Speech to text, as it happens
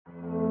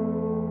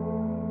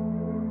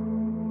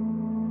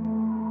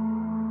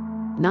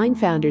9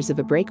 founders of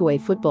a breakaway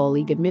football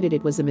league admitted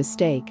it was a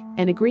mistake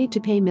and agreed to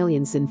pay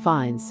millions in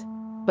fines.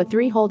 But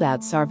 3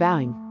 holdouts are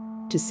vowing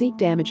to seek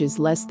damages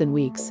less than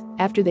weeks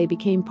after they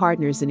became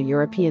partners in a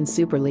European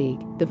Super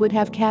League that would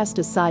have cast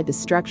aside the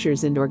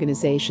structures and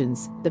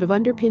organizations that have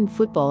underpinned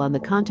football on the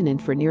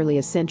continent for nearly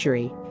a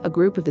century. A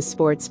group of the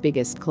sport's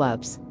biggest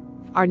clubs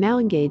are now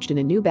engaged in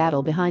a new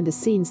battle behind the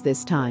scenes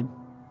this time.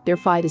 Their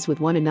fight is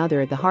with one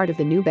another. At the heart of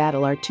the new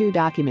battle are 2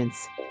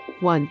 documents.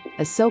 1.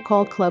 A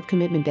so-called club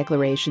commitment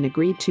declaration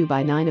agreed to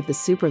by 9 of the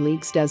Super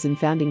League's dozen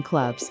founding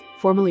clubs,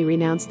 formally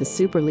renounced the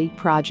Super League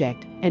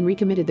project and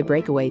recommitted the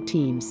breakaway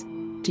teams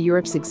to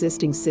Europe's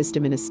existing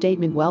system in a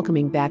statement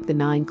welcoming back the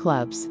 9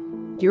 clubs.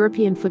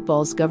 European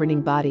football's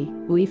governing body,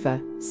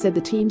 UEFA, said the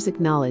teams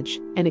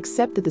acknowledge and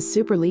accept that the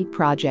Super League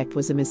project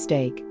was a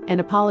mistake and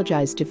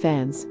apologized to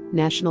fans,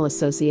 national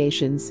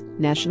associations,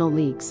 national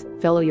leagues,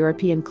 fellow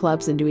European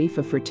clubs and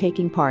UEFA for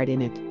taking part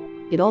in it.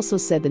 It also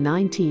said the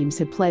 9 teams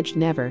had pledged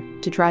never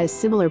to try a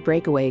similar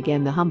breakaway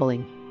again. The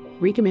humbling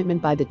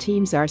recommitment by the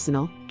teams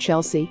Arsenal,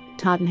 Chelsea,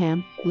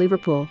 Tottenham,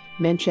 Liverpool,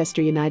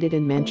 Manchester United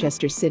and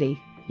Manchester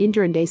City,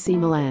 Inter and AC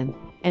Milan,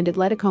 and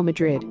Atletico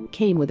Madrid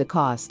came with a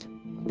cost.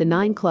 The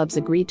 9 clubs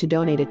agreed to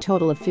donate a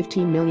total of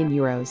 €15 million,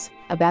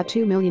 about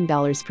 $2 million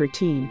per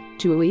team,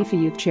 to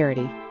UEFA youth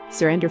charity,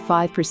 surrender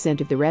 5%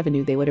 of the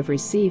revenue they would have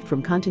received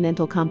from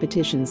continental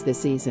competitions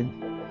this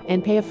season,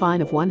 and pay a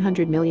fine of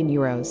 €100 million,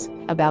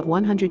 about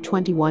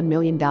 $121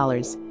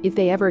 million, if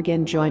they ever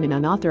again join an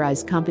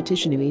unauthorized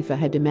competition. UEFA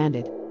had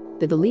demanded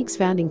that the league's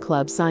founding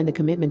club sign the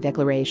commitment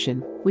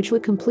declaration, which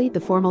would complete the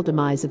formal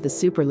demise of the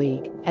Super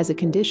League, as a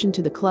condition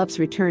to the club's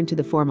return to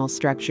the formal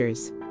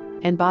structures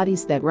and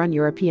bodies that run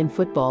European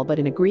football. But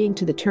in agreeing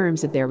to the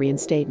terms of their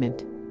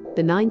reinstatement,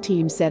 the 9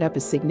 teams set up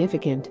a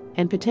significant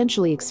and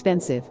potentially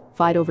expensive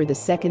fight over the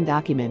second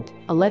document,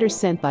 a letter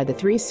sent by the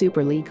 3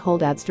 Super League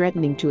holdouts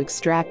threatening to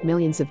extract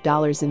millions of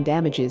dollars in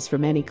damages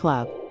from any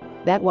club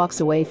that walks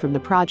away from the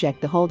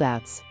project. The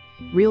holdouts,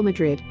 Real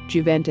Madrid,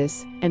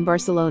 Juventus, and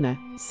Barcelona,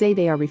 say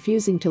they are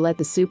refusing to let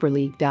the Super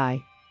League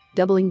die.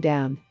 Doubling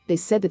down, they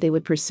said that they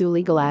would pursue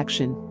legal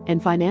action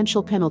and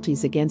financial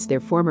penalties against their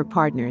former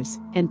partners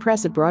and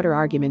press a broader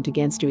argument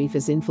against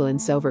UEFA's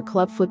influence over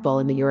club football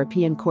in the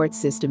European court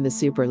system. The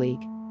Super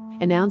League,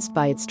 announced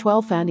by its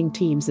 12 founding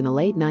teams in a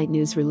late-night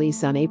news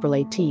release on April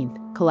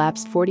 18,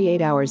 collapsed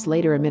 48 hours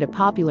later amid a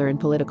popular and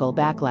political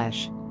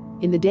backlash.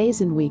 In the days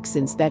and weeks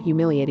since that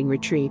humiliating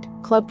retreat,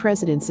 club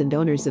presidents and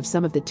owners of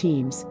some of the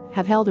teams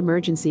have held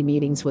emergency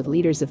meetings with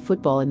leaders of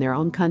football in their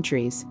own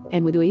countries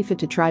and with UEFA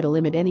to try to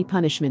limit any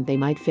punishment they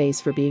might face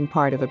for being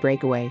part of a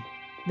breakaway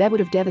that would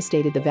have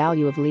devastated the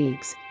value of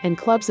leagues and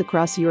clubs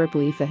across Europe.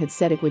 UEFA had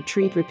said it would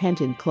treat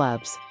repentant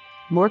clubs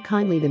more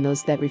kindly than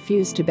those that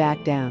refused to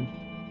back down.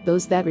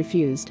 Those that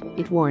refused,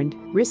 it warned,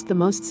 risked the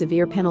most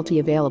severe penalty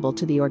available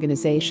to the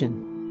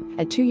organization: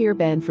 a 2-year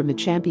ban from the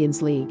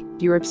Champions League,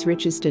 Europe's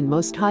richest and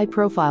most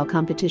high-profile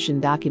competition.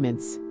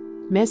 Documents,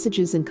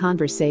 messages and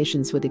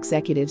conversations with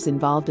executives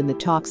involved in the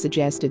talk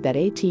suggested that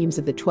 8 teams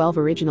of the 12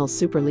 original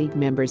Super League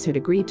members had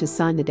agreed to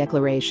sign the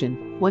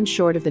declaration, 1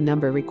 short of the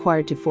number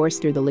required to force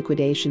through the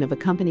liquidation of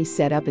a company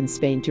set up in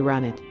Spain to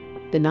run it.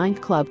 The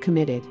 9th club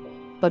committed,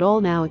 but all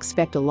now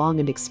expect a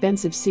long and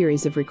expensive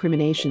series of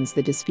recriminations.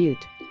 The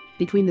dispute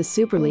between the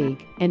Super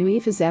League and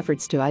UEFA's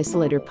efforts to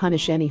isolate or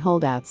punish any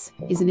holdouts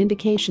is an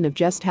indication of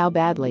just how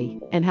badly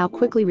and how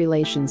quickly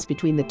relations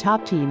between the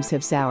top teams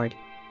have soured.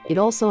 It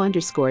also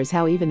underscores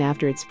how, even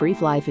after its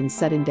brief life in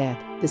sudden death,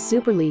 the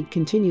Super League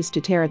continues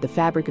to tear at the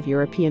fabric of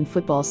European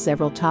football.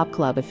 Several top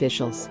club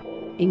officials,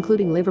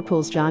 including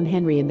Liverpool's John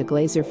Henry and the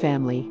Glazer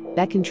family,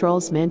 that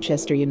controls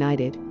Manchester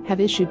United, have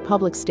issued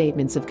public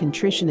statements of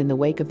contrition in the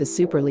wake of the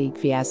Super League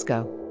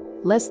fiasco.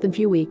 Less than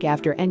a week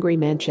after angry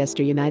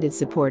Manchester United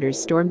supporters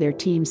stormed their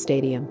team's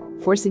stadium,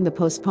 forcing the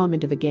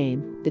postponement of a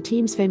game, the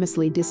team's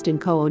famously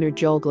distant co-owner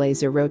Joel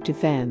Glazer wrote to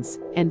fans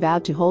and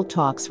vowed to hold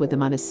talks with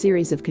them on a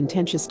series of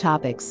contentious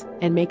topics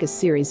and make a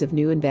series of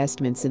new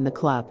investments in the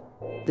club.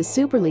 The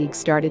Super League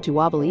started to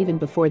wobble even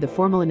before the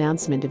formal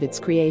announcement of its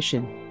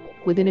creation.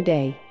 Within a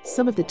day,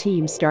 some of the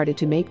teams started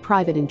to make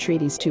private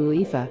entreaties to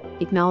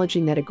UEFA,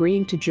 acknowledging that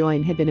agreeing to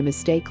join had been a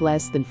mistake.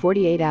 Less than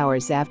 48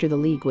 hours after the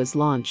league was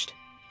launched,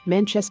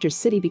 Manchester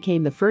City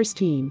became the first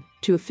team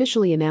to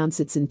officially announce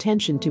its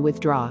intention to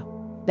withdraw.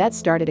 That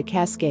started a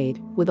cascade,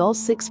 with all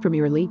 6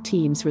 Premier League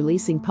teams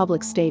releasing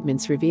public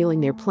statements revealing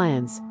their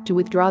plans to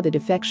withdraw the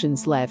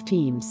defections left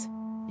teams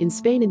in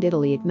Spain and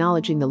Italy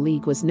acknowledging the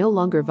league was no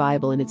longer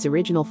viable in its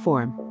original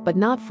form, but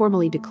not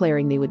formally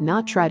declaring they would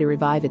not try to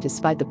revive it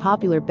despite the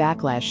popular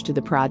backlash to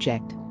the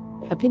project.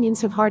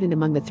 Opinions have hardened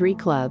among the 3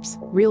 clubs,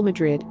 Real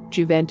Madrid,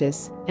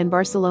 Juventus, and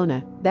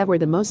Barcelona, that were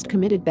the most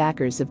committed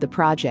backers of the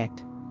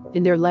project.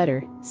 In their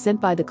letter,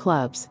 sent by the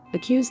clubs,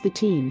 accused the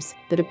teams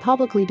that have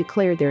publicly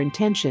declared their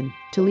intention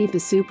to leave the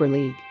Super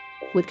League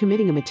with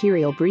committing a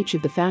material breach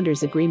of the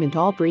founders' agreement.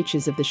 All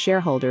breaches of the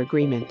shareholder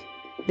agreement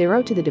they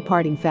wrote to the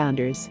departing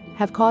founders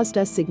have caused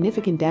us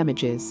significant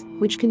damages,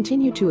 which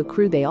continue to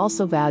accrue. They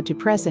also vowed to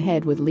press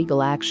ahead with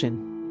legal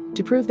action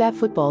to prove that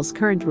football's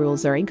current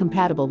rules are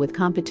incompatible with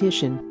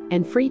competition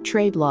and free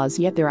trade laws,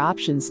 yet their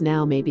options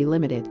now may be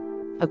limited.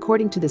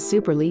 According to the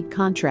Super League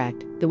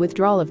contract, the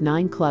withdrawal of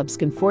 9 clubs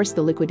can force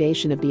the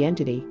liquidation of the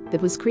entity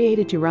that was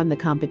created to run the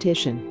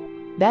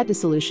competition. That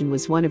dissolution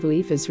was one of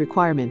UEFA's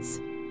requirements.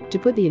 To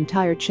put the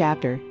entire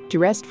chapter to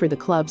rest for the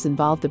clubs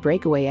involved, the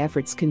breakaway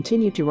efforts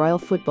continue to roil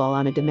football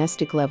on a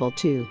domestic level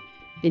too.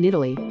 In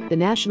Italy, the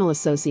National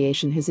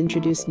Association has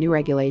introduced new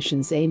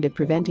regulations aimed at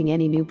preventing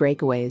any new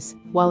breakaways,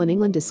 while in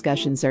England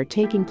discussions are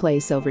taking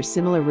place over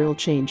similar rule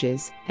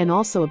changes and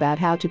also about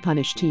how to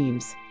punish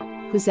teams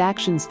whose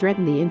actions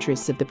threaten the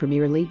interests of the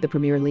Premier League. The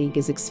Premier League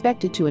is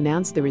expected to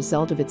announce the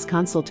result of its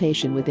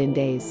consultation within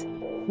days.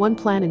 One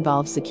plan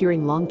involves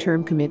securing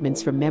long-term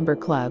commitments from member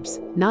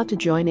clubs not to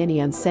join any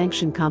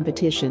unsanctioned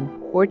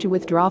competition or to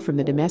withdraw from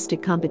the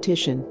domestic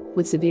competition,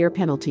 with severe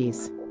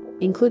penalties,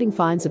 including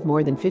fines of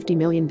more than $50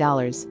 million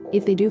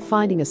if they do.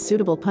 Finding a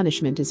suitable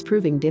punishment is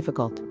proving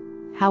difficult.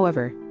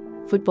 However,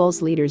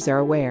 football's leaders are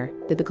aware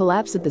that the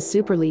collapse of the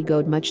Super League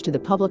owed much to the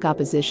public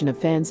opposition of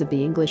fans of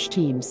the English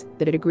teams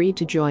that had agreed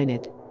to join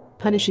it.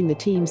 Punishing the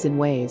teams in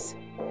ways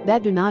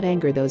that do not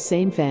anger those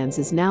same fans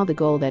is now the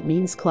goal. That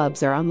means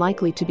clubs are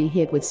unlikely to be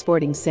hit with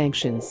sporting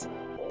sanctions,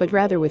 but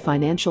rather with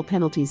financial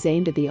penalties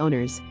aimed at the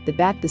owners that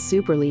backed the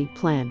Super League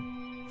plan.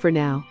 For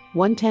now,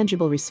 one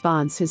tangible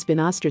response has been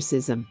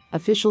ostracism.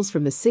 Officials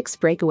from the 6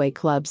 breakaway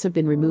clubs have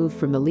been removed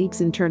from the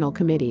league's internal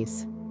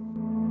committees.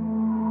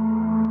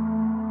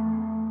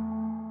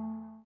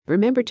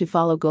 Remember to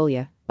follow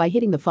Golia by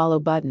hitting the follow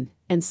button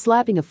and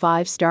slapping a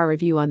 5-star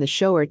review on the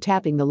show or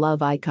tapping the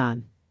love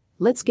icon.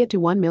 Let's get to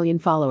 1 million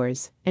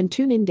followers and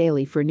tune in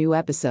daily for new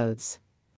episodes.